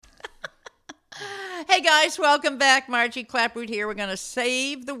Hey guys, welcome back. Margie Claproot here. We're going to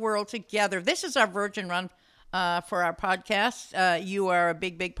save the world together. This is our Virgin Run for our podcast. You are a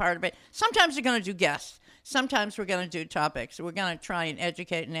big, big part of it. Sometimes we're going to do guests. Sometimes we're going to do topics. We're going to try and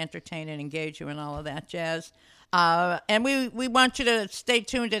educate and entertain and engage you and all of that jazz. And we want you to stay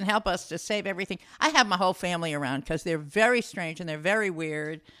tuned and help us to save everything. I have my whole family around because they're very strange and they're very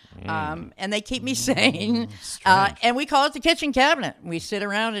weird. And they keep me sane. And we call it the kitchen cabinet. We sit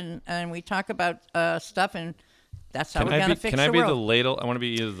around and we talk about stuff, and that's how we're going to fix the world. Can I be the ladle? I want to be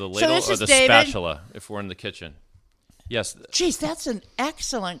either the ladle or the David. spatula if we're in the kitchen. Yes. Geez, that's an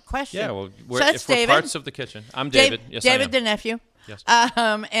excellent question. Yeah, well, that's we're David. Parts of the kitchen. I'm David. Yes, David, I am. the nephew. Yes.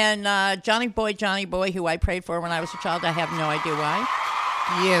 And Johnny Boy, who I prayed for when I was a child. I have no idea why.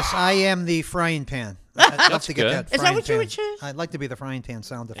 Yes, I am the frying pan. I'd love to get good. that. Is that what you would choose? I'd like to be the frying pan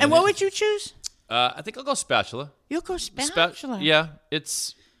sound effect. And what would you choose? I think I'll go spatula. You'll go spatula. Yeah,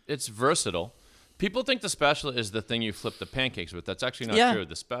 it's versatile. People think the spatula is the thing you flip the pancakes with. That's actually not true.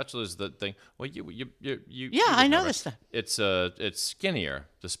 The spatula is the thing. Well, you Yeah, I know this stuff. It's skinnier,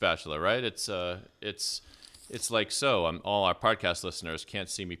 the spatula, right? It's like so. All our podcast listeners can't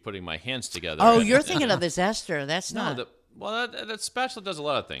see me putting my hands together. Oh, you're thinking of the zester. That's no. not. That spatula does a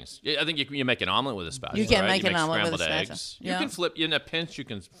lot of things. I think you make an omelet with a spatula. You can right? make an omelet with a scrambled spatula. eggs. Yeah. You can flip in a pinch. You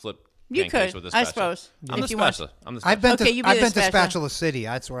can flip. You pancakes could, with a spatula. I suppose. I'm the if you want. spatula. I'm the spatula. I've been Okay, you be I've the been to spatula. Spatula City.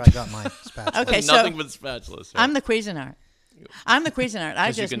 That's where I got my spatula. Okay, so Nothing but spatulas. Right? I'm the Cuisinart. I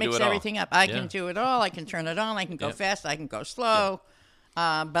 'Cause you just can do mix it all. everything up. I Yeah. can do it all. I can turn it on. I can go Yeah. fast. I can go slow.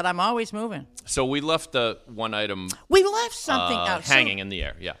 But I'm always moving. So we left the one item We left something out. hanging in the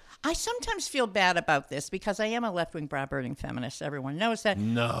air. Yeah. I sometimes feel bad about this because I am a left-wing bra-burning feminist. Everyone knows that.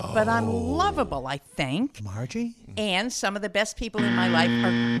 No. But I'm lovable, I think. Margie? And some of the best people in my life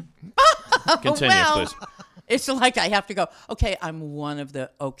are... Continue, well, please. It's like I have to go, okay, I'm one of the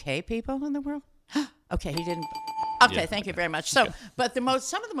okay people in the world. Okay, he didn't... Okay, Yeah, thank you very much. So, but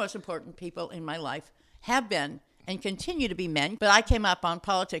some of the most important people in my life have been and continue to be men. But I came up on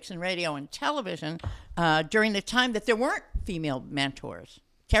politics and radio and television during the time that there weren't female mentors.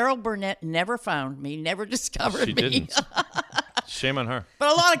 Carol Burnett never found me, never discovered She me. didn't. Shame on her.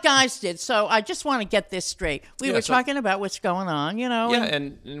 But a lot of guys did. So I just want to get this straight. We were so- talking about what's going on, you know. Yeah,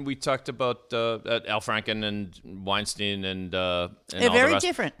 and we talked about Al Franken and Weinstein and all they're the very rest.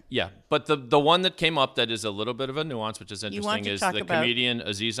 different. Yeah, but the one that came up that is a little bit of a nuance, which is want interesting, to is talk the about- comedian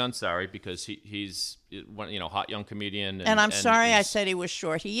Aziz Ansari, because he's one, hot young comedian. And I'm sorry I he's- said he was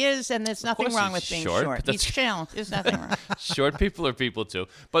short. He is, and there's nothing course wrong he's with being short, short. but He's that's- challenged. There's nothing wrong. short people are people too.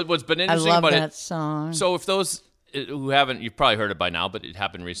 But what's been I interesting love about that it. song. So if those who haven't, you've probably heard it by now, but it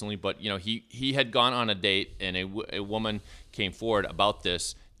happened recently. But he had gone on a date, and a woman came forward about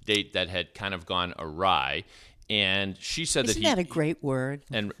this date that had kind of gone awry, and she said Isn't that that a great word?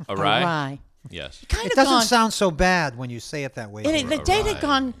 and awry. Awry. Yes. Kind It of doesn't gone, sound so bad when you say it that way. and the date had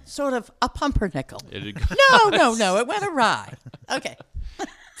gone sort of a pumpernickel. It No, it went awry. Okay.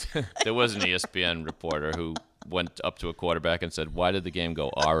 there was an ESPN reporter who went up to a quarterback and said, "Why did the game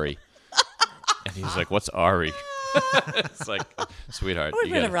go Ari?" And he's like, "What's Ari?" It's like, sweetheart. We've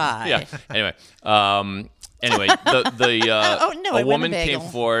you been gotta- awry. Yeah. Anyway, a it went woman a came bagel.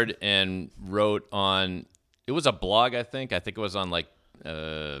 forward and wrote on. It was a blog, I think. I think it was on like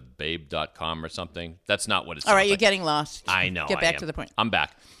babe.com or something. That's not what it's. All right, you're getting lost. I know. Get I back am. to the point. I'm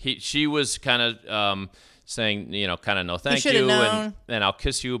back. She was kind of saying, kind of no thank should have you, known. and I'll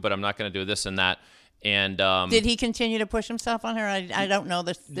kiss you, but I'm not going to do this and that. And Did he continue to push himself on her? I don't know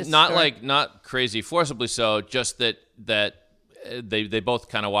this not story. not crazy forcibly so, just that they both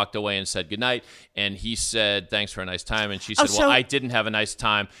kind of walked away and said goodnight, and he said thanks for a nice time, and she said, so- well, I didn't have a nice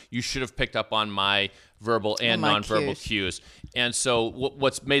time. You should have picked up on my verbal and my nonverbal cues. And so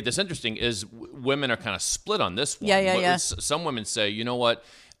what's made this interesting is women are kind of split on this one. Yeah. Some women say, you know what,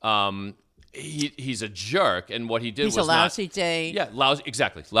 he's a jerk, and what he did He's was a lousy date. Yeah,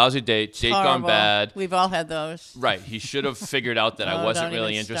 lousy date gone Horrible. bad. We've all had those. Right. He should have figured out that I Oh, wasn't don't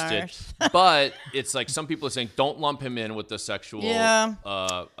really even interested. start. But it's like some people are saying, don't lump him in with the sexual Yeah.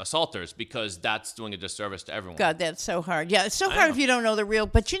 assaulters, because that's doing a disservice to everyone. God, that's so hard. Yeah, it's so hard know. if you don't know the real.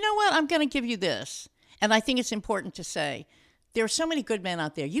 But you know what? I'm going to give you this. And I think it's important to say there are so many good men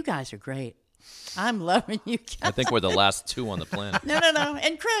out there. You guys are great. I'm loving you guys. I think we're the last two on the planet. No.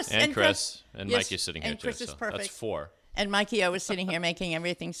 And Chris. And Chris. And Yes, Mikey's sitting here and too. Chris is So perfect. that's four. And Mikey O was sitting here making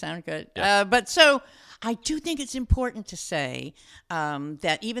everything sound good. Yeah. But so I do think it's important to say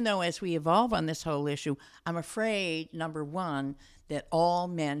that even though as we evolve on this whole issue, I'm afraid, number one, that all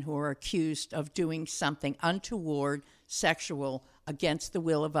men who are accused of doing something untoward, sexual, against the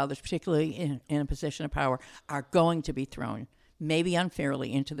will of others, particularly in a position of power, are going to be thrown maybe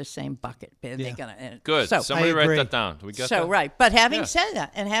unfairly, into the same bucket. They're gonna, Good. So, Somebody I write agree. that down. Do we got so that? right. But having Yeah. said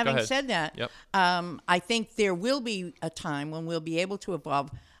that, ahead. Yep. I think there will be a time when we'll be able to evolve.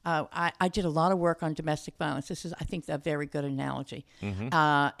 I did a lot of work on domestic violence. This is, I think, a very good analogy.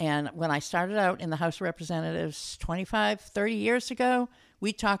 And when I started out in the House of Representatives 25, 30 years ago,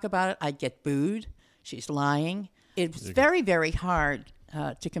 we'd talk about it. I'd get booed. She's lying. It was very, very hard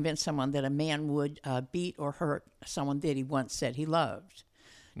to convince someone that a man would beat or hurt someone that he once said he loved.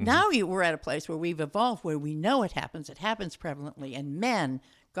 Now we're at a place where we've evolved, where we know it happens prevalently, and men,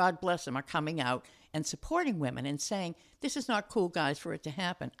 God bless them, are coming out and supporting women and saying, this is not cool, guys, for it to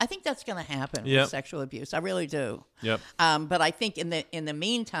happen. I think that's going to happen Yep. with sexual abuse. I really do. Yep. But I think in the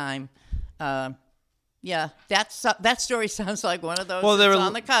meantime, that story sounds like one of those that's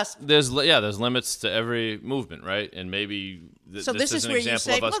on the cusp. There's limits to every movement, right? And maybe So this is is an where example you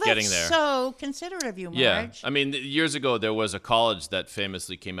say, of us well, getting that's there. so considerate of you, Marge. Yeah, I mean, years ago there was a college that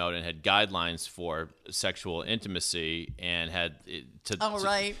famously came out and had guidelines for sexual intimacy and had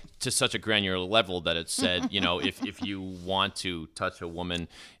to such a granular level that it said, if you want to touch a woman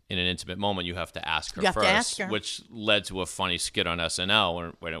in an intimate moment, you have to ask her You have to first, ask her. which led to a funny skit on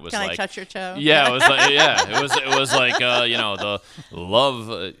SNL when it was Can like, I touch your toe? Yeah, it was like, it was like the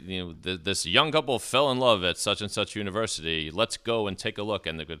love, this young couple fell in love at such and such university. Let's go and take a look.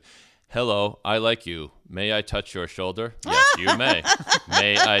 And they go, hello, I like you. May I touch your shoulder? Yes, you may.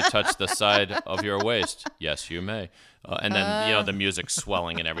 May I touch the side of your waist? Yes, you may. And then, the music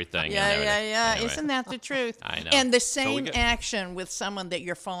swelling and everything. Yeah. Anyway. Isn't that the truth? I know. And the So we same get- action with someone that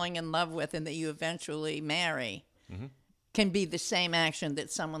you're falling in love with and that you eventually marry can be the same action that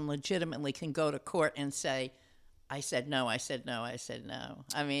someone legitimately can go to court and say, I said no, I said no, I said no.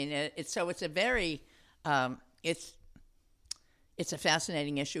 I mean, it's a very, it's a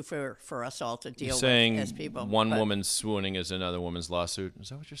fascinating issue for us all to deal You're with saying as people. one but- woman's swooning is another woman's lawsuit? Is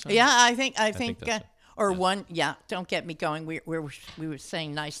that what you're saying? Yeah, I think think that's it. or one. Yeah, don't get me going. We were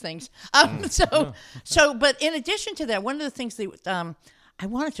saying nice things. But in addition to that, one of the things that I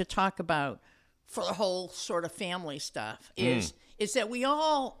wanted to talk about for the whole sort of family stuff is that we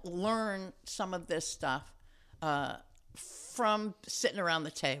all learn some of this stuff from sitting around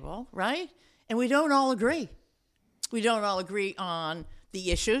the table, right? And we don't all agree. We don't all agree on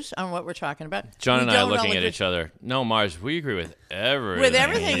the issues, on what we're talking about. John We and I are don't all looking at agree- each other. No, Marge, we agree with everything. With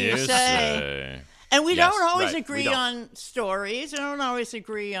everything you say. And we Yes, don't always right, we agree don't. on stories. We don't always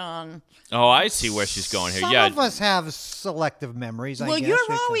agree on. Oh, I see where she's going here. Some Yeah, of us have selective memories, I Well, guess. you're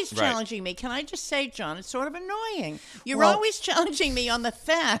because- always Right. challenging me. Can I just say, John, it's sort of annoying. You're Well- always challenging me on the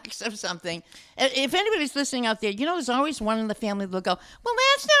facts of something. If anybody's listening out there, there's always one in the family that'll go, well,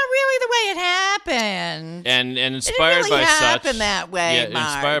 that's not really the way it happened. and inspired really by happen such that way, Yeah,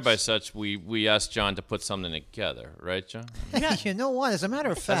 inspired by Marge. such, we asked John to put something together, right, John? You know what? As a matter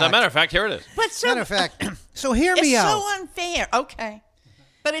of fact, As a matter of fact, here it is. But so, matter of fact, so hear it's me out. so unfair. Okay.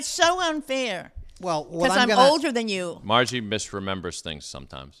 But it's so unfair. Well, what Because I'm gonna, older than you. Margie misremembers things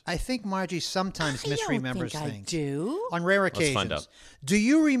sometimes. I think Margie sometimes misremembers I don't think things. I do. On rare occasions. find out. Do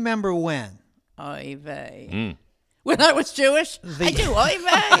you remember when? Oy vey. When I was Jewish? I do. Oy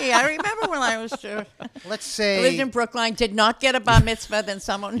vey. I remember when I was Jewish. Let's I lived say, in Brookline, did not get a bar mitzvah, then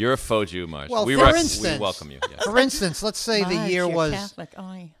someone... You're a faux Jew, Marge. Well, we for we instance- welcome you. Yes. for instance, let's say the Marge, year you're was Catholic.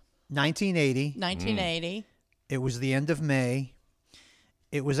 Oy. 1980. 1980. It was the end of May.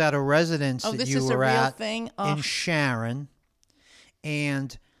 It was at a residence Oh, that this you is a were real at thing? in Oh. Sharon.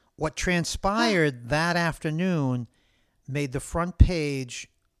 And what transpired that afternoon made the front page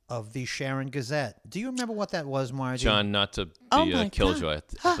of the Sharon Gazette. Do you remember what that was, Margie? John, not to be Oh, a my killjoy.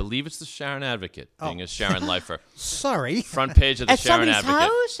 I believe it's the Sharon Advocate, being a Sharon lifer. Sorry. Front page of the At Sharon somebody's Advocate.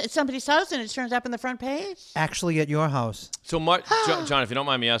 house? At somebody's house, and it turns up in the front page? Actually, at your house. So, John, if you don't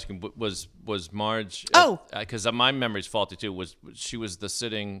mind me asking, was Marge? Oh. Because my memory's faulty too. She was the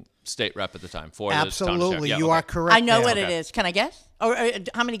sitting state rep at the time for the town Absolutely. sheriff. Yeah, You okay. are correct. I know there. what it Okay. is. Can I guess? Or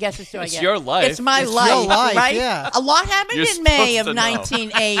how many guesses do I It's get? your life. It's my It's life, your life, right? yeah. A lot happened You're in May of supposed to know.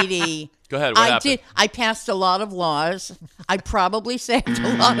 1980. Go ahead, what I happened? I passed a lot of laws. I probably saved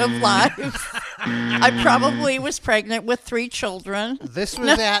a lot of lives. I probably was pregnant with 3 children. This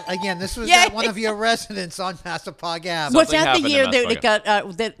was Yay. at one of your residents on Massapog Ave. Was Something that the happened year in that Massapequa. it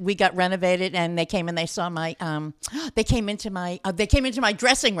got that we got renovated and they came and they saw my they came into my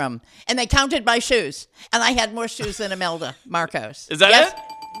dressing room and they counted my shoes and I had more shoes than Imelda Marcos. Is that Yes? it?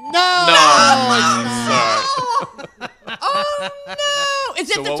 No! No. Oh no! Is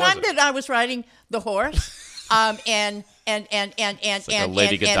it So the what was time it? that I was riding the horse? And Like a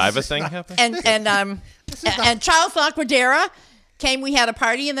Lady Godiva thing happened? and Charles Laquadera came. We had a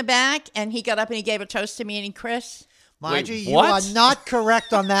party in the back, and he got up and he gave a toast to me and Chris. Margie, you what? are not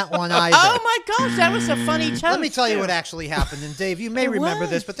correct on that one either. Oh my gosh, that was a funny toast. Let me tell you too. what actually happened. And Dave, you may remember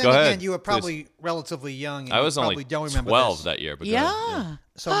this, but then Go again, ahead, you were probably relatively young. And I was you only probably don't remember 12 this. that year. But go ahead. Yeah.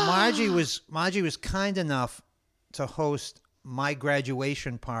 So Margie was kind enough to host my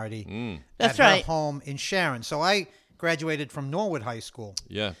graduation party That's at right. her home in Sharon. So I graduated from Norwood High School.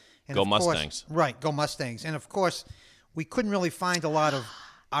 Yeah. And Go of course- Mustangs. right, go Mustangs. And of course, we couldn't really find a lot of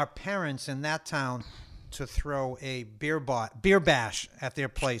our parents in that town to throw a beer bash at their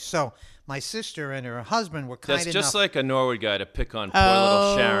place. So my sister and her husband were kind That's enough. just like a Norwood guy to pick on poor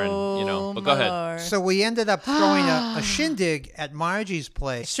little Sharon, you know. But go ahead. Lord. So we ended up throwing a shindig at Margie's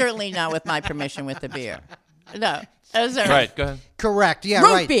place. Certainly not with my permission with the beer. No. That was all Right, go ahead. Correct. Yeah,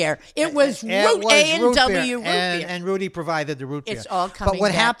 Root right. beer. It was It root was A and root W beer, root and, beer. and Rudy provided the root beer. It's all coming But what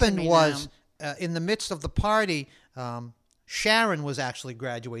back to happened me was, in the midst of the party, Sharon was actually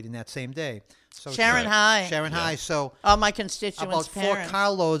graduating that same day. So Sharon High. Sharon High. So All my constituents' about 4 parents.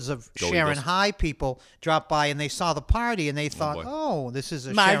 carloads of Go Sharon Eagles. High people dropped by, and they saw the party, and they thought, boy. "Oh, this is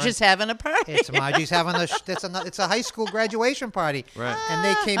a Marge Sharon." is having a party. It's Margie's having it's a high school graduation party, Right. And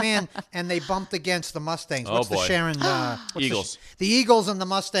they came in and they bumped against the Mustangs. Oh, What's the boy. Sharon? What's Eagles. The Eagles and the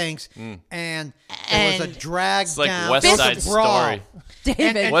Mustangs, and there was a And- drag It's like down. West It was a Side brawl. Story.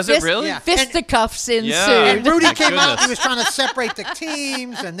 David, Was it really? Yeah. Fisticuffs ensued. Yeah. And Rudy My came out. goodness. He was trying to separate the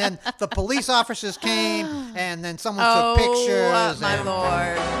teams, and then the police officers came, and then someone Oh, took pictures. my and,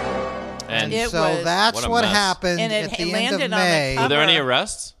 Lord. And It so was- that's What a what mess. happened And it at the end landed of on the May. Were there any Cover.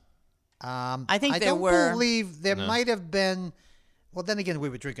 arrests? I think I there don't were. believe there might have been. Well, then again, we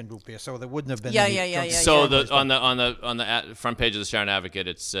were drinking root beer, so there wouldn't have been. Yeah, any yeah, yeah, drunken yeah, So drivers, the on the front page of the Sharon Advocate,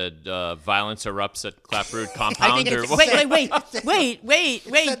 it said violence erupts at Claproot I compound. think or it's, what? wait.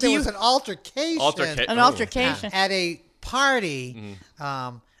 said Do there you was an altercation. an Oh. altercation? at a party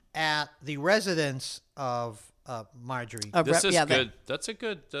Mm-hmm. at the residence of Marjorie. This is yeah, good. That's a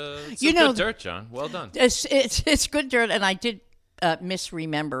good. It's You a know- good dirt, John. Well done. It's good dirt, and I did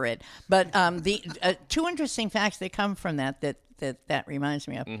misremember it. But the 2 interesting facts that come from that reminds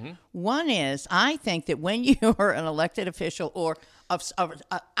me of. Mm-hmm. One is, I think that when you're an elected official, or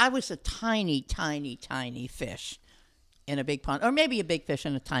I was a tiny fish in a big pond, or maybe a big fish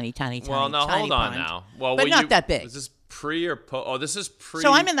in a tiny Well, now tiny hold on pond. now. Well, but were not you- that big. Is this pre or post? Oh, this is pre.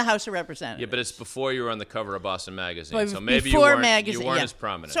 So I'm in the House of Representatives. Yeah, but it's before you were on the cover of Boston Magazine, But so maybe you before weren't. magazine, you weren't yeah. as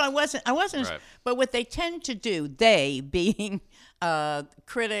prominent. So I wasn't. As, Right. But what they tend to do, they being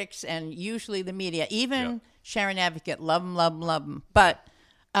critics and usually the media, even Yeah. Sharon Advocate, love them. But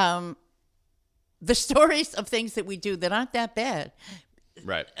the stories of things that we do that aren't that bad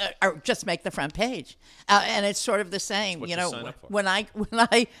right. are just make the front page, and it's sort of the same. what You you know, sign up for. when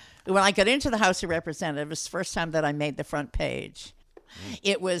I got into the House of Representatives, it was the first time that I made the front page.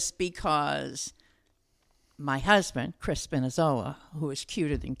 It was because my husband, Chris Spinazzola, who is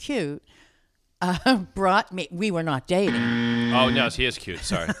cuter than cute, brought me. We were not dating. Oh no, he is cute.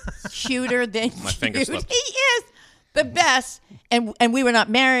 Sorry. Cuter than My finger cute. slipped. He is the best. And we were not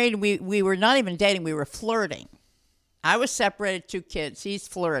married. We were not even dating. We were flirting. I was separated, 2 kids. He's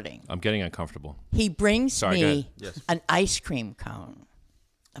flirting. I'm getting uncomfortable. He brings Sorry, go me ahead. Yes. an ice cream cone.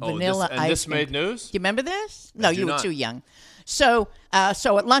 A Oh, vanilla this, and ice this cream. made news. Do you remember this? No, do you were not. too young. So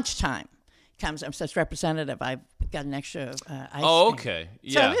at lunchtime comes, I'm such representative. I've got an extra ice Oh, cream. okay.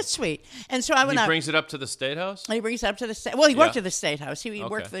 Yeah. So it's sweet. And so I went He out. brings it up to the State House. He brings it up to the state. Well, he worked Yeah. at the State House. He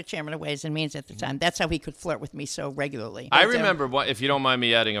worked Okay. for the chairman of Ways and Means at the time. That's how he could flirt with me so regularly. I But, remember, if you don't mind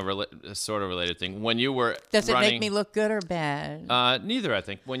me adding a sort of related thing, when you were Does it running, make me look good or bad? Neither, I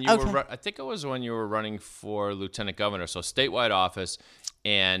think. When you Okay. were, I think it was when you were running for lieutenant governor, so statewide office,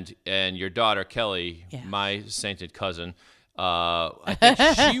 and your daughter Kelly, Yeah. my sainted cousin, I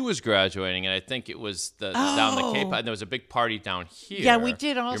think she was graduating, and I think it was down the Cape. And there was a big party down here. Yeah, we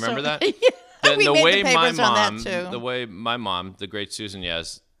did You also. remember that? Yeah, we made way the papers my on that, mom, too. the way my mom, the great Susan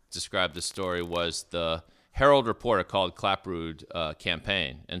Yaz, described the story was the Herald reporter called Claproot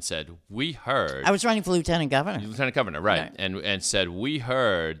campaign and said, "We heard." I was running for lieutenant governor. Lieutenant Governor, right. Right. And said, we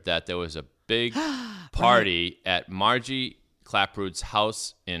heard that there was a big party at Margie Claproot's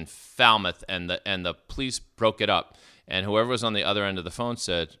house in Falmouth, and the police broke it up. And whoever was on the other end of the phone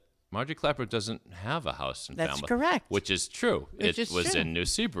said, Margie Claproot doesn't have a house in That's Falmouth. correct. Which is true. Which it is was true. in New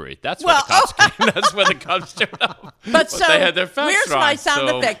Seabury. That's Well, where the cops came. That's where the cops showed up. But so, they had their facts where's wrong, my sound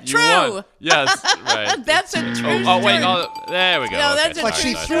so effect? you won. True. Yes, right. That's a true Oh, wait. story. Oh, there we go. No, Okay, that's a But sorry,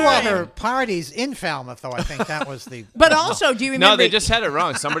 she true sorry, threw sorry. out her parties in Falmouth, though. I think that was the. But also, do you remember? No, they just had it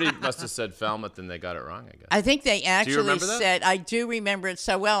wrong. Somebody must have said Falmouth and they got it wrong, I guess. I think they actually remember that? said, I do remember it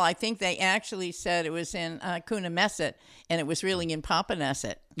so well. I think they actually said it was in Coonamessett, and it was really in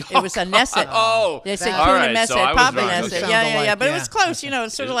Papanesset. It was a Nesset. Oh, They said all Kuna right, Messet, so I was Papa wrong. Nesset. Sound Yeah. alike, But it yeah. was close.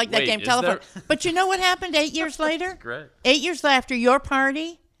 It's sort of like that Wait, game is telephone. there- But you know what happened 8 years later? Great. 8 years after your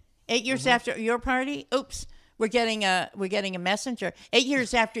party. 8 years Mm-hmm. after your party. Oops. We're getting a messenger. 8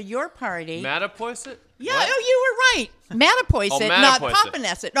 years after your party. Mattapoisett? Yeah, What? oh, you were right. Mattapoisett, not Mattapoisett.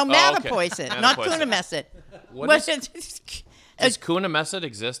 Papanesset. No, Oh, okay. Mattapoisett, not Mattapoisett. Coonamessett. What Does Kuna Messet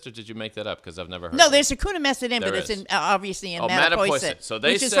exist, or did you make that up? Because I've never heard No, of it. there's a Coonamessett in, but There it's is. in obviously in Oh, Mattapoisett, Mattapoisett. So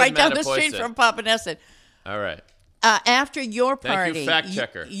they which is said right down the street Mattapoisett. from Papanesset. All right. After your Thank party, you, fact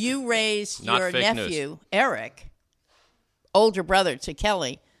checker. you raised Not your fake nephew, Eric, older brother to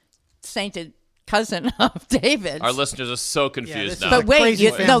Kelly, sainted cousin of David's. Our listeners are so confused this is now. But a wait, crazy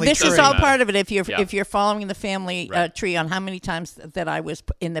no, family this is tree. all Doesn't part of it. If Yeah. you're following the family Right. tree on how many times that I was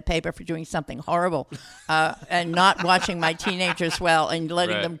in the paper for doing something horrible, and not watching my teenagers well and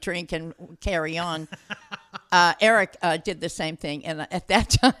letting Right. them drink and carry on. Eric did the same thing, and at that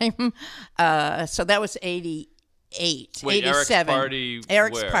time, so that was 88, Wait, Eric's 87. party.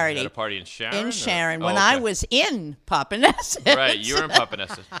 Eric's where? party At a party in Sharon. in or- Sharon Oh, when I okay. was in Papanesset. Right, you were in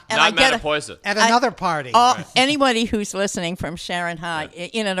Papanesset, And not I get a- Mattapoisett. At another party. Anybody who's listening from Sharon High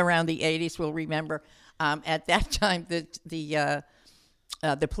in and around the 80s will remember at that time the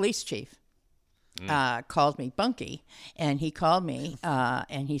police chief called me Bunky, and he called me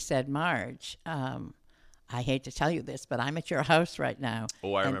and he said, Marge, I hate to tell you this, but I'm at your house right now.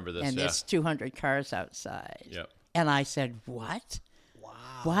 Oh, I remember this, And yeah. there's 200 cars outside. Yep. And I said, what? Wow.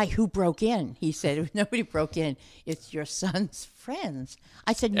 Why? Who broke in? He said, nobody broke in. It's your son's friends.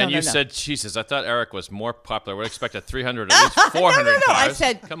 I said, no, And no, you no. said, Jesus, I thought Eric was more popular. We'd expect a 300, at least 400 no. I cars.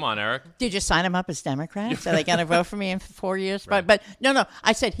 said- Come on, Eric. Did you sign him up as Democrats? Are they going to vote for me in 4 years? But no.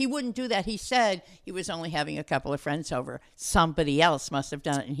 I said he wouldn't do that. He said he was only having a couple of friends over. Somebody else must have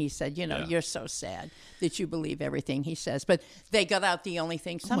done it. And he said, Yeah. you're so sad that you believe everything he says. But they got out the only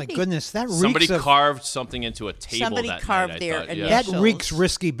thing. Oh my Somebody, goodness, that Somebody reeks of carved something into a table Somebody that carved night, I their thought, yeah. initials. that reeks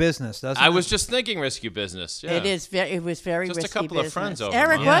risky business, doesn't it? I was just thinking risky business. Yeah. It is. It was very Just a risky couple of business. friends over,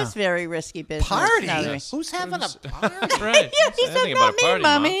 Eric Mom. was very risky business. Party. Now that- Yes. Who's having a party? Right. Yeah, he Say said, anything not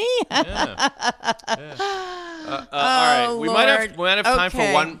about me, a party, Mom. Mommy. All right, Oh, we might Lord. have time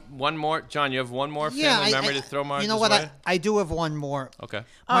Okay. for one more. John, you have one more family memory to throw Marge's You know what? way? I do have one more. Okay.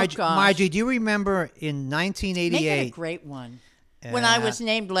 gosh. Margie, do you remember in Make it a 1988? great one. When I Uh, was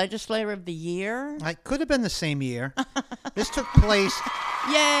named Legislator of the Year. It could have been the same year. This took place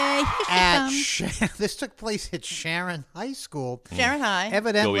Yay. at He should come. this took place at Sharon High School. Sharon High. Go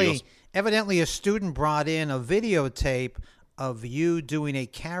Evidently, Eagles. a student brought in a videotape of you doing a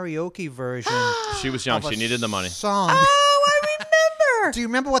karaoke version She was young. of a She needed the money. song. Oh, I remember. Do you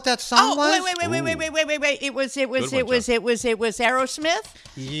remember what that song Oh, was? wait. It was Good one, Aerosmith.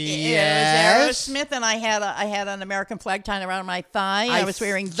 Yes. It was Aerosmith, and I had an American flag tied around my thigh. I was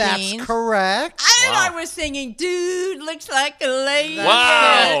wearing jeans. That's correct. And Wow. I was singing, "Dude looks like a lady."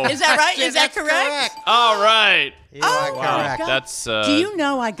 Wow. Is that right? Is that That's correct? All right. You are Oh, Wow. correct. God. That's. Do you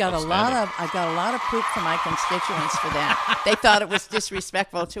know I got a lot of poop from my constituents for that. They thought it was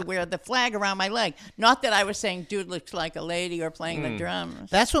disrespectful to wear the flag around my leg. Not that I was saying "dude looks like a lady" or playing the drums.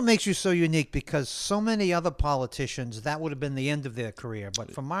 That's what makes you so unique, because so many other politicians, that would have been the end of their career.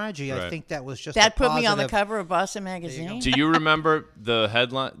 But for Margie, I Right. think that was just That a put me on the positive- cover of Boston Magazine. Do you remember the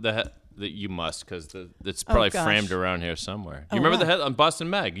headline? That you must, because it's probably gosh. framed around here somewhere. Oh, You remember what? the head on Boston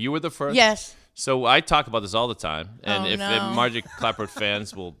Mag? You were the first. Yes. So I talk about this all the time, and Oh, if no. Margie Clapper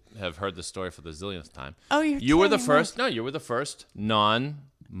fans will have heard the story for the zillionth time. Oh, you're You were the kidding. first. No, you were the first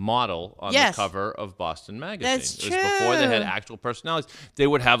non-model on Yes. the cover of Boston Magazine. That's It was before they had true. actual personalities. They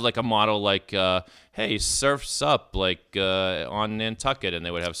would have like a model like, hey, Surf's Up, like on Nantucket, and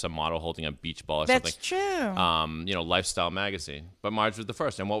they would have some model holding a beach ball or That's something. true. Lifestyle magazine. But Marge was the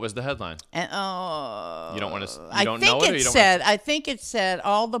first. And what was the headline? And, You don't want to. I You don't think know it, or it you don't. said. I think it said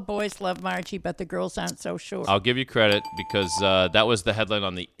all the boys love Margie, but the girls aren't so sure. I'll give you credit because that was the headline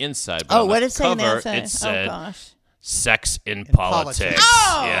on the inside. But Oh, on what the did it say on the cover, outside? It said, Oh gosh. "Sex in politics." politics."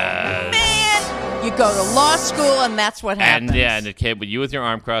 Oh Yes. man, you go to law school and that's what happens. And yeah, and it came with you with your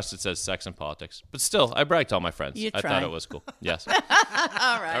arm crossed. It says "sex and politics." But still, I bragged to all my friends. You I try. thought it was cool. Yes. all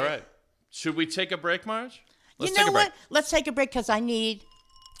right. All right. Should we take a break, Marge? Let's You take know a break. what? Let's take a break because I need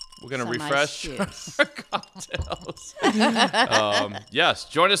We're gonna some refresh ice cubes. our cocktails. Yes.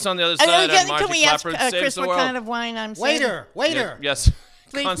 Join us on the other And side. then on Margie can we ask Clapper Chris Saves the what World. kind of wine I'm saving? Waiter. Yes.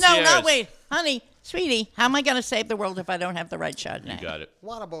 Please, no, Concierge. wait, honey, sweetie. How am I going to save the world if I don't have the right Chardonnay? You got it.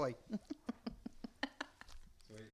 Water boy.